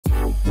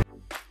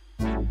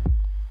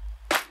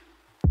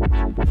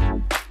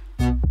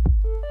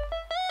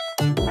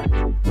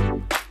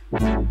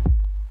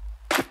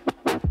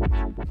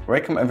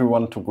Welcome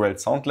everyone to Grell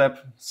Sound Lab.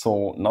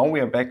 So now we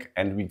are back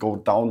and we go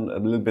down a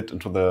little bit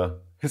into the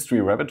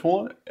history rabbit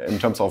hole in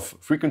terms of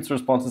frequency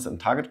responses and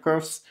target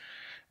curves.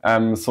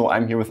 So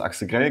I'm here with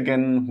Axel Grell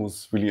again,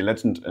 who's really a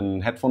legend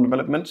in headphone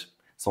development.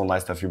 So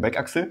nice to have you back,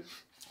 Axel.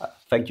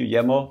 Thank you,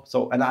 Jermo.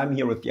 And I'm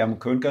here with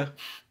Köhnke,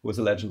 who is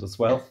a legend as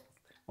well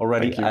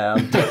already.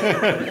 Thank you.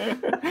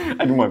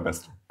 I do my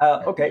best.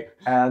 Okay,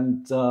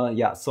 and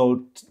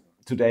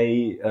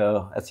today,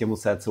 as Jermo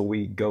said, so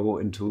we go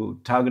into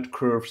target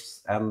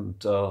curves and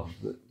the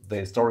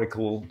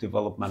historical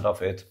development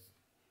of it,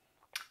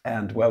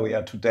 and where we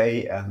are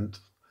today, and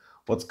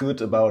what's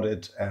good about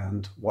it,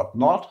 and what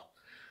not.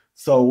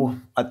 So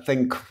I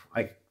think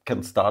I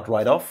can start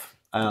right off,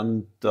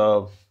 and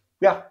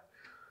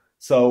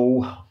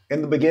So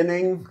in the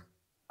beginning,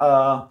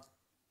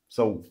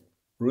 so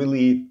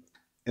really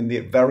in the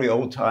very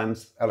old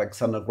times,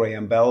 Alexander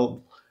Graham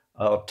Bell,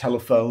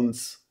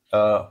 telephones.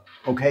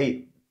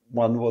 Okay,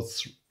 one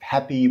was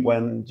happy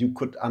when you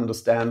could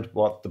understand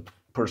what the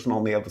person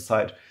on the other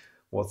side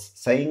was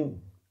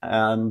saying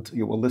and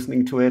you were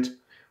listening to it.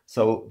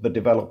 So the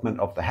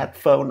development of the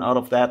headphone out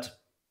of that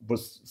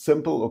was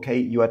simple. Okay,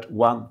 you had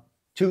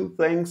two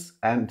things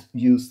and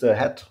used the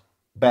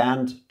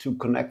headband to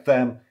connect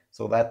them.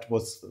 So that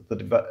was the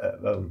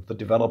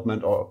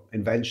development or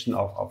invention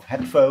of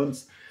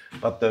headphones.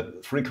 But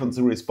the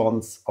frequency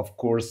response, of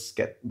course,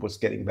 was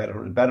getting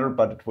better and better,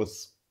 but it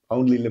was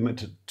only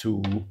limited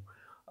to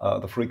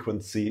the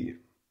frequency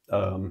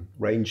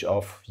range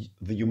of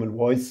the human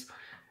voice,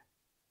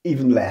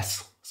 even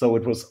less. So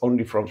it was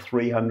only from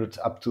 300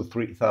 up to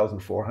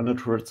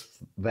 3,400 hertz.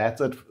 That's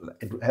it.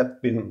 It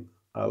had been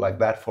like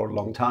that for a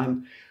long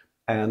time.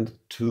 And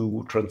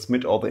to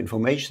transmit all the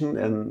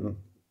information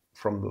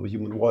from the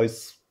human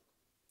voice,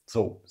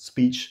 so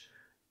speech,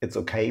 it's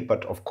okay,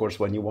 but of course,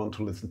 when you want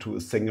to listen to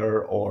a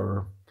singer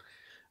or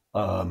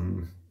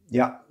some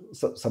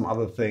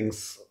other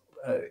things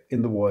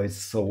in the voice,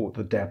 so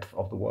the depth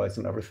of the voice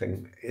and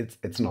everything,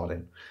 it's not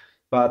in.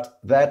 But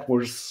that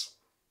was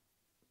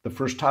the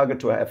first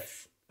target, to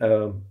have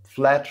a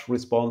flat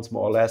response,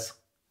 more or less,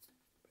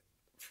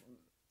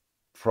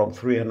 from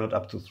 300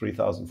 up to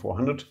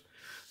 3,400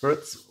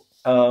 hertz.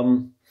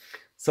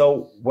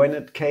 So when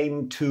it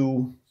came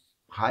to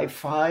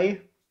hi-fi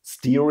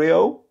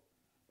stereo,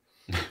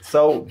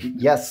 so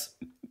yes,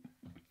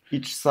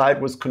 each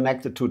side was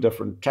connected to a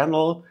different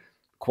channel.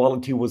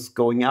 Quality was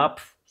going up.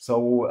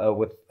 So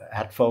with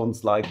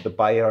headphones like the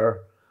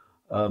Bayer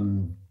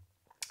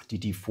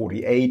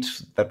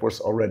DD48, that was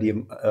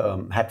already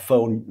a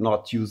headphone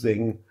not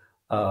using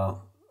a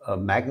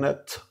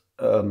magnet.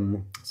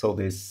 So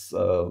this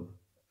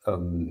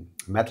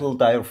metal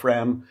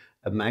diaphragm,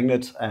 a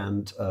magnet,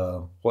 and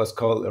voice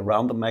coil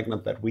around the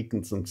magnet that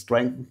weakens and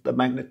strengthens the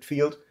magnet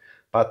field,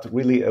 but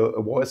really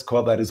a voice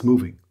coil that is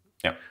moving.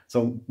 Yeah.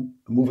 So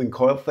moving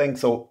coil thing.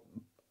 So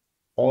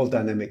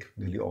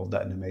nearly all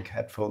dynamic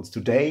headphones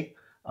today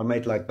are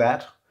made like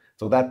that.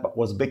 So that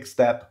was a big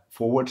step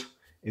forward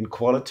in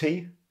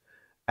quality.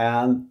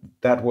 And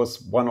that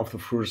was one of the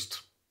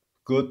first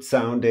good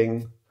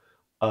sounding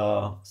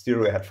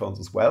stereo headphones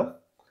as well.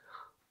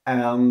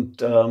 And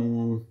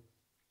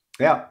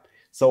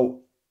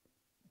so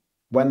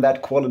when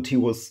that quality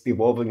was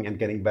evolving and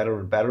getting better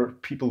and better,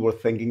 people were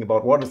thinking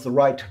about what is the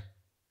right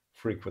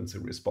frequency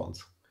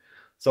response.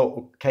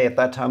 So, okay, at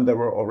that time there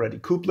were already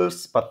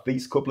couplers, but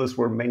these couplers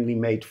were mainly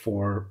made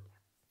for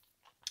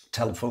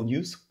telephone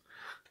use.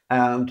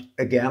 And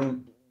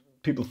again,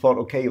 people thought,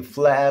 okay, a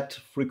flat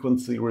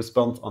frequency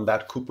response on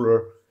that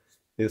coupler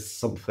is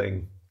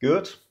something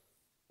good.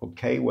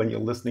 Okay, when you're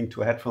listening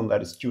to a headphone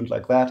that is tuned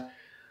like that,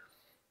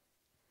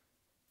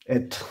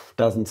 it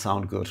doesn't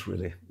sound good,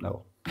 really,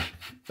 no.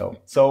 No.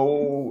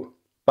 So,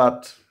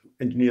 but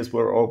engineers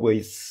were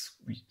always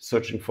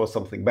searching for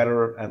something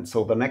better. And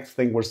so the next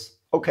thing was,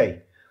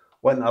 okay,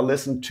 when I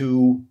listen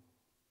to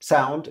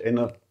sound in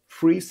a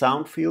free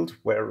sound field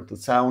where the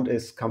sound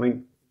is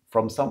coming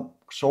from some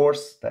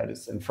source that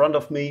is in front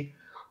of me,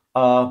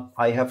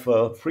 I have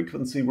a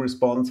frequency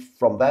response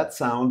from that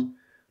sound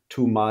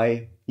to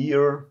my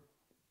ear,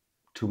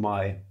 to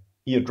my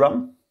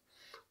eardrum.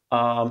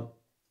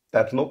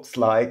 That looks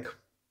like,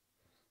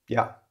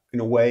 in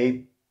a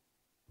way,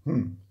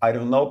 I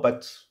don't know,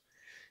 but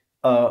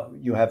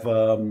you have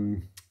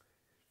a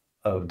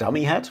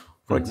dummy head,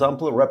 for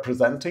example,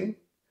 representing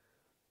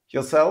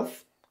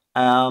yourself.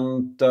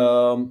 And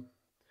so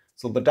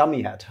the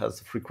dummy head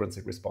has a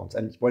frequency response.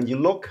 And when you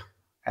look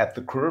at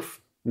the curve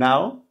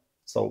now,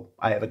 so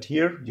I have it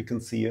here, you can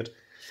see it.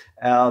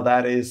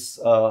 That is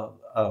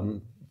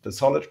the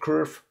solid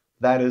curve.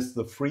 That is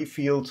the free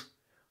field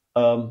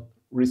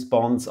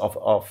response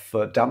of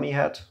dummy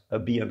head, a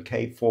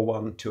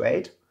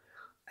BNK4128.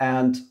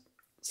 And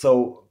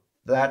so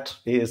that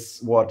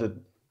is what a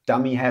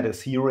dummy head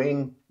is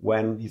hearing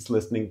when he's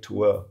listening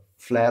to a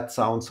flat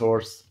sound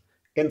source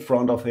in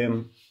front of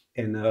him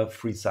in a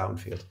free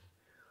sound field.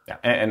 Yeah,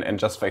 and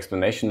just for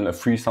explanation, a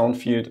free sound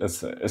field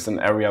is an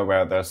area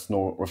where there's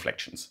no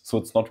reflections. So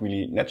it's not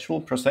really natural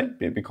per se,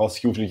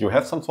 because usually you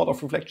have some sort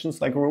of reflections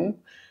like a room.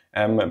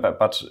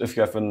 But if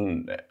you have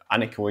an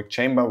anechoic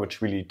chamber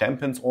which really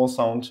dampens all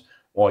sound,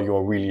 or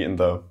you're really in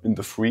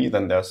the free,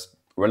 then there's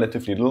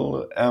relatively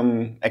little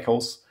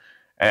echoes,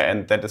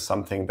 and that is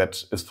something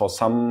that is for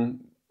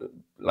some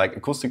like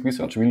acoustic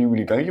research really,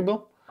 really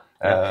valuable.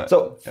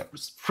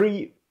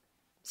 Free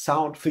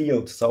sound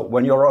field. So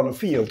when you're on a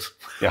field,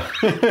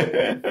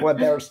 where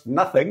there's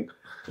nothing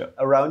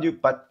around you,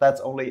 but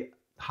that's only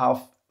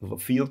half the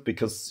field,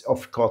 because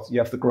of course you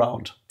have the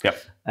ground.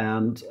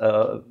 And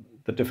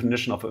the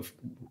definition of a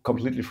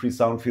completely free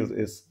sound field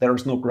is there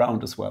is no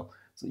ground as well.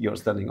 So you're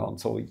standing on.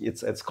 So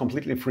it's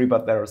completely free,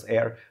 but there is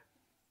air.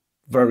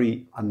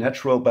 Very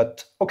unnatural,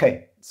 but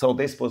okay. So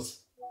this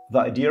was the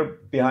idea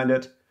behind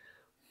it.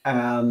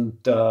 And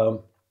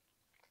but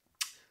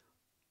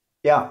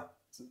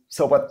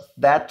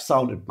that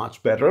sounded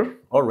much better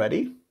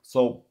already.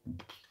 So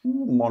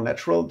more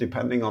natural,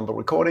 depending on the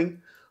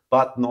recording,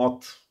 but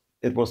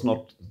it was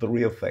not the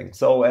real thing.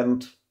 So,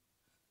 and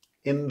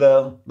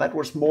that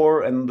was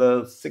more in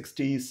the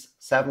 60s,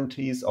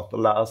 70s of the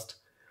last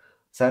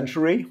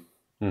century,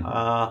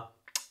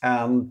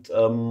 and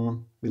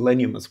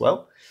millennium as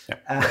well.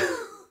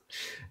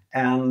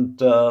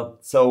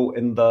 So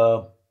in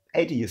the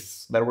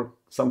 80s, there were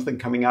something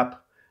coming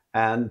up,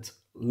 and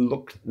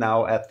look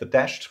now at the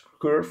dashed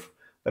curve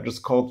that is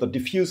called the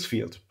diffuse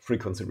field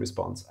frequency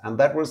response. And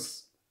that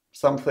was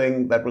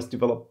something that was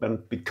developed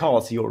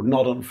because you're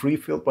not on free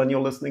field when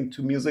you're listening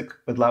to music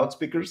with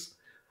loudspeakers.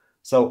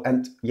 So,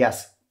 and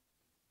yes,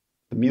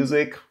 the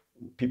music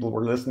people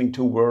were listening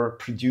to were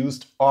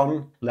produced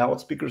on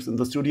loudspeakers in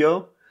the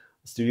studio.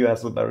 The studio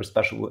has a very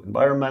special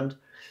environment,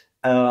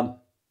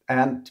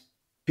 and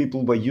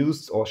people were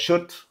used or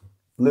should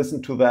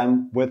listen to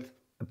them with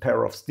a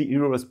pair of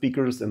stereo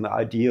speakers in the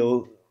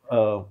ideal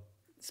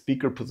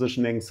speaker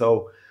positioning.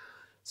 So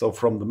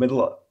from the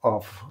middle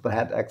of the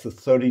head axis,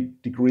 30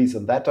 degrees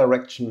in that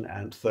direction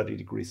and 30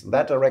 degrees in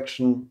that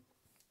direction.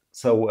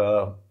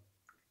 So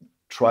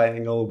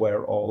triangle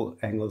where all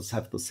angles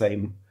have the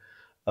same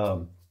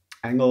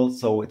angle.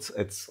 So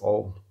it's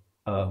all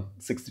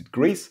 60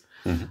 degrees.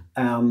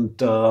 And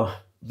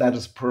that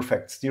is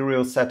perfect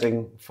stereo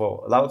setting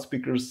for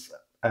loudspeakers.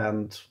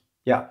 And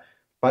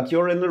but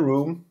you're in the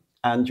room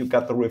and you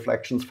got the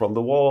reflections from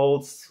the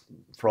walls,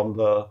 from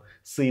the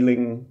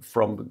ceiling,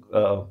 from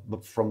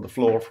the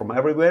floor, from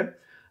everywhere.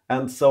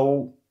 And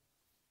so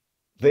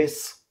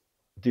this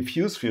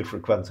diffuse field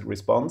frequency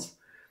response,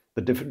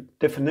 the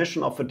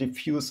definition of a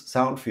diffuse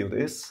sound field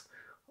is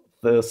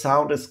the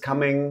sound is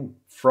coming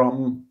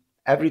from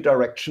every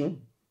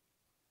direction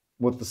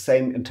with the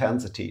same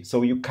intensity.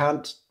 So you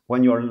can't,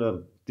 when you're in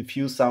a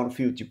diffuse sound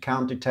field, you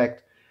can't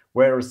detect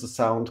where is the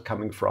sound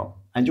coming from.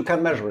 And you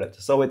can measure it.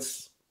 So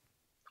it's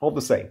all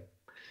the same.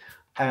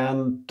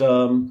 And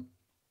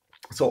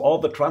so all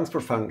the transfer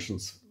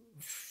functions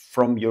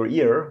from your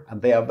ear,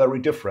 and they are very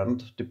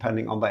different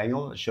depending on the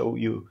angle. I'll show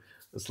you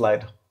a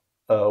slide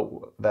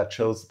that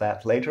shows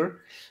that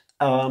later.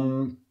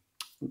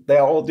 They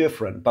are all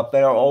different, but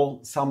they are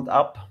all summed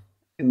up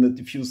in the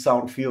diffuse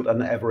sound field,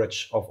 and the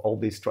average of all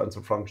these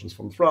transfer functions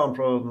from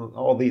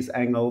all these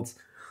angles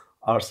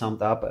are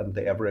summed up, and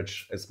the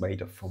average is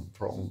made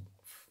from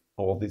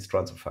all these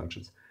transfer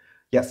functions.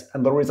 Yes,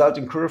 and the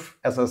resulting curve,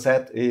 as I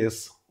said,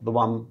 is the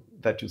one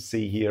that you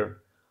see here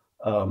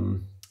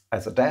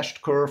as a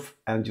dashed curve,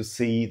 and you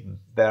see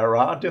there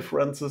are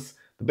differences.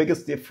 The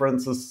biggest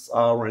differences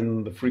are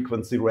in the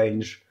frequency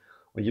range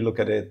when you look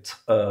at it.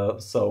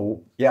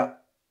 So yeah,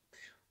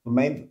 the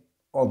main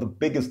or the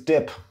biggest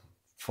dip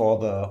for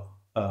the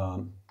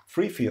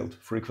free field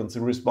frequency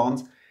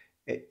response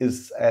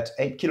is at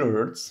 8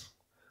 kilohertz,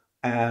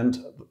 and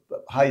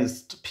the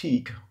highest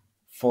peak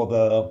for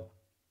the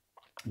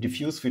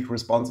diffuse field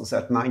response is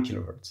at 9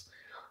 kilohertz.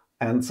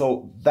 And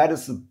so that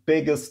is the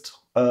biggest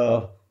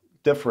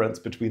difference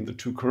between the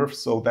two curves.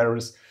 So there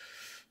is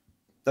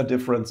a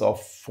difference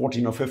of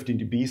 14 or 15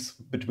 dBs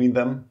between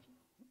them.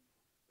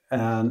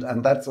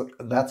 And that's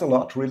a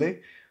lot,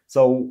 really.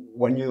 So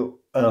when you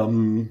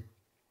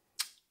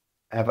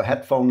have a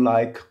headphone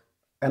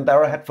and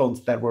there are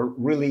headphones that were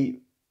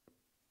really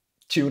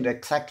tuned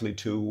exactly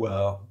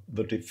to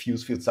the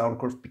diffuse field sound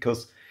curve,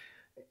 because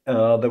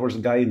there was a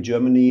guy in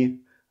Germany,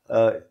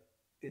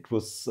 it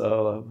was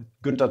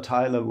Günther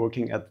Theiler,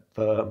 working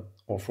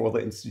for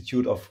the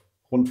Institute of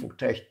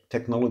Rundfunk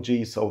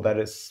Technology, so that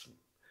is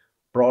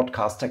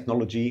Broadcast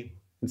Technology,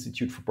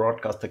 Institute for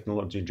Broadcast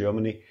Technology in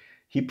Germany.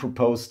 He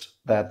proposed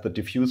that the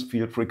diffuse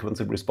field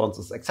frequency response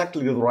is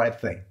exactly the right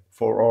thing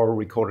for all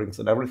recordings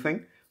and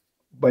everything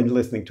when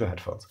listening to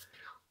headphones.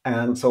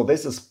 And so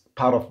this is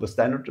part of the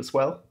standard as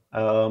well.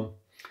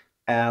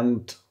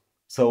 And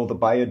so the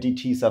Bayer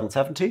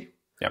DT770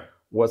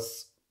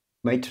 was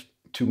made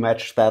to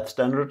match that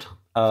standard.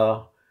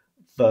 The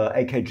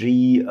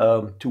AKG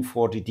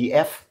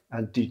 240DF,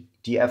 and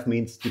DF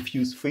means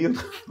diffuse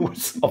field,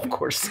 was of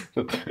course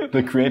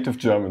the creative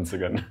Germans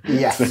again.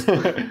 Yes.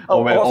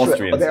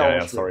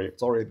 Austrians.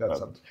 Sorry,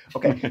 that's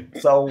okay.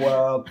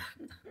 So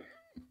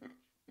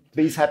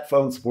these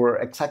headphones were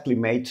exactly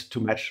made to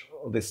match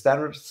this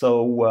standard.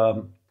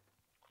 So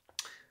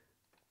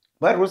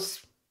That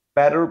was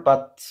better,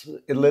 but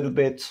a little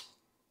bit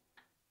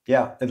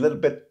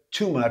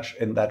too much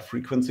in that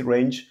frequency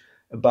range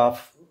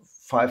above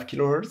 5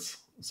 kilohertz.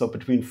 So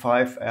between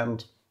 5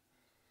 and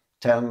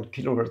 10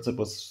 kilohertz, it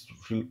was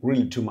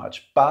really too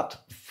much. But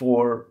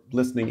for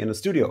listening in a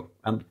studio,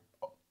 and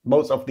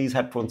most of these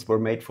headphones were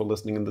made for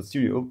listening in the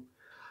studio,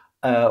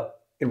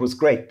 it was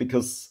great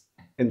because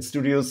in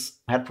studios,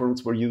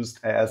 headphones were used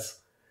as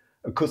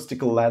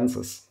acoustical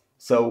lenses.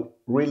 So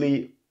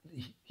really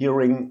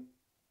hearing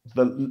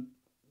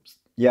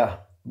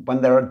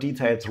when there are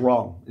details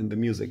wrong in the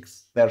music,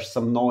 there's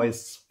some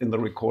noise in the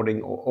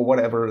recording or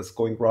whatever is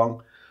going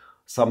wrong,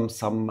 some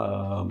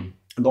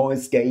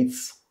noise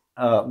gates,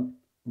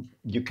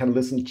 you can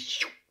listen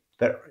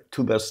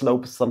to the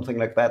slope, something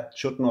like that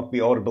should not be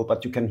audible,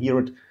 but you can hear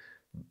it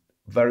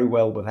very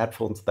well with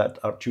headphones that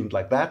are tuned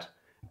like that.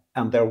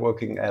 And they're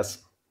working as,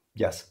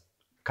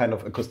 kind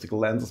of acoustical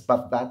lenses,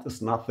 but that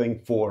is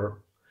nothing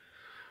for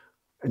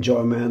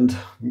enjoyment,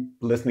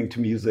 listening to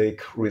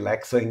music,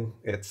 relaxing.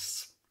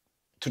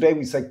 Today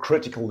we say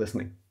critical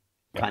listening,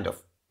 kind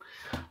of.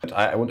 But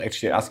I would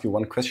actually ask you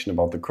one question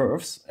about the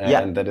curves,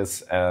 and that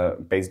is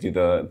basically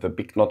the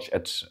big notch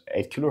at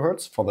 8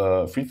 kilohertz for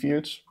the free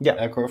field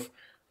curve.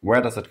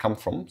 Where does it come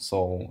from?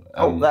 So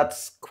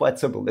that's quite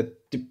simple.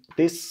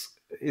 This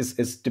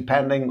is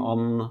depending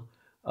on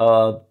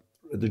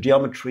the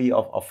geometry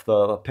of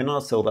the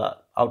pinna, so the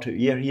outer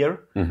ear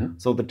here.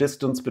 So the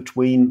distance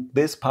between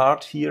this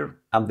part here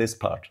and this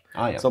part.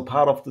 So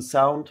part of the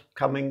sound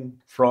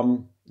coming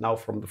from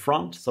the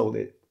front. So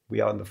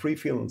we are in the free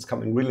field, and it's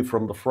coming really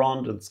from the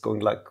front. It's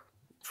going like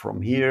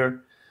from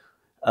here.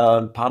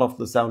 Part of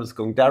the sound is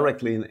going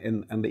directly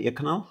in the ear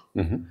canal.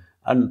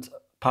 And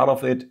part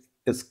of it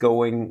is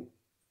going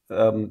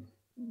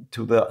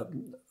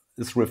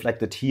is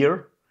reflected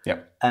here.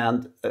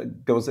 And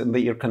goes in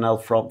the ear canal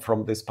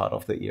from this part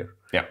of the ear.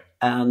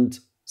 And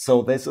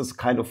so this is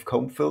kind of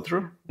comb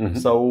filter.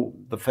 So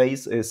the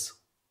phase is,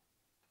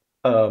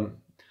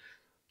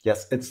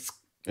 it's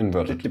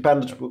inverted.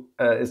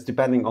 It's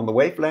depending on the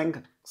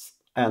wavelength.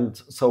 And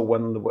so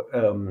when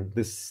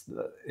this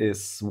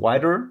is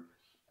wider,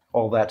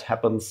 all that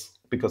happens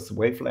because the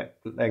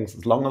wavelength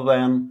is longer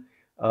than,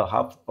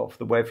 half of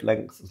the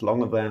wavelength is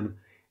longer than,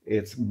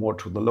 it's more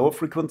to the lower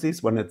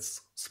frequencies. When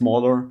it's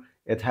smaller,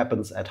 it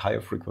happens at higher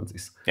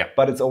frequencies.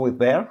 But it's always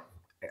there.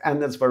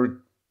 And it's very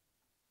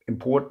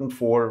important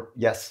for,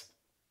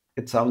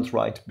 it sounds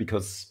right,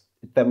 because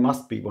there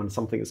must be, when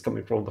something is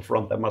coming from the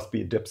front, there must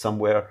be a dip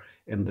somewhere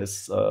in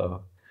this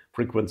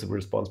frequency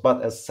response.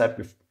 But as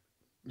we've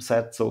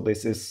said, so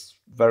this is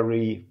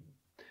very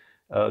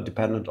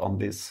dependent on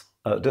this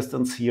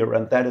distance here,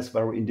 and that is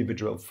very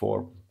individual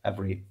for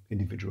every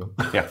individual.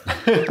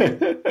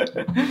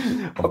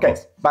 Okay,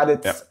 but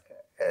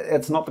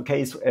it's not the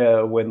case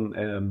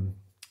when.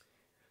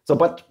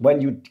 But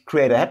when you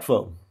create a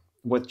headphone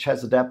which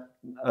has a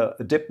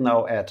dip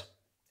now at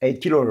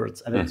 8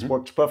 kilohertz and it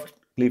works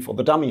perfectly for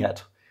the dummy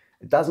head,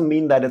 it doesn't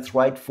mean that it's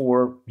right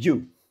for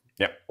you.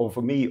 Or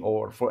for me,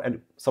 or for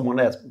someone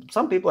else.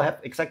 Some people have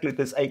exactly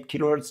this 8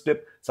 kilohertz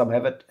dip. Some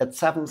have it at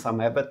 7, some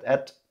have it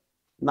at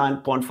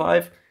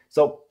 9.5.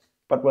 So,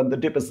 but when the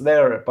dip is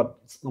there, but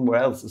somewhere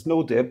else is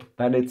no dip,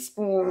 then it's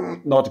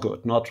not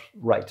good, not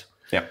right.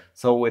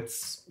 So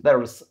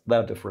there is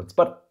that difference.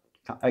 But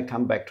I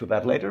come back to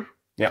that later.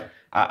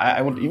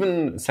 I would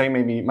even say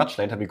maybe much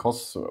later,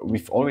 because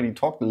we've already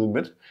talked a little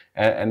bit,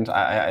 and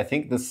I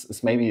think this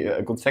is maybe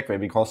a good segue,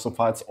 because so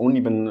far it's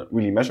only been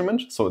really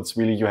measurement. So it's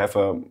really, you have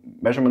a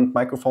measurement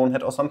microphone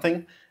head or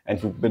something,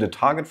 and you build a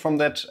target from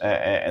that,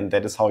 and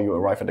that is how you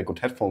arrive at a good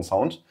headphone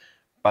sound.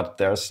 But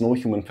there's no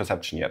human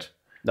perception yet.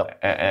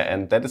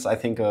 And that is, I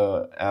think,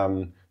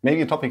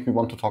 maybe a topic we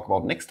want to talk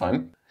about next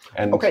time.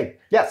 And, would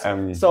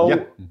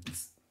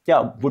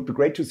be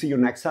great to see you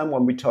next time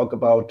when we talk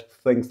about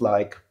things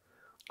like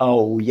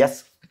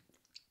loudness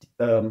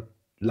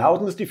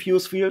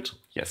diffuse field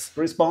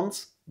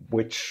response,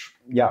 which,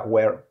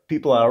 where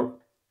people are,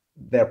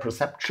 their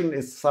perception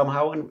is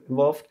somehow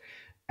involved,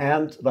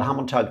 and the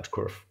Hammond target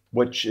curve,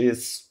 which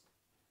is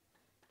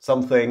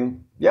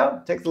something,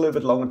 takes a little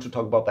bit longer to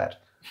talk about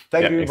that.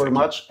 Thank you very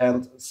much,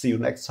 and see you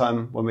next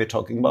time when we're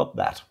talking about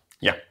that.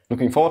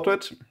 Looking forward to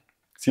it.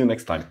 See you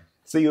next time.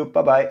 See you.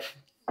 Bye-bye.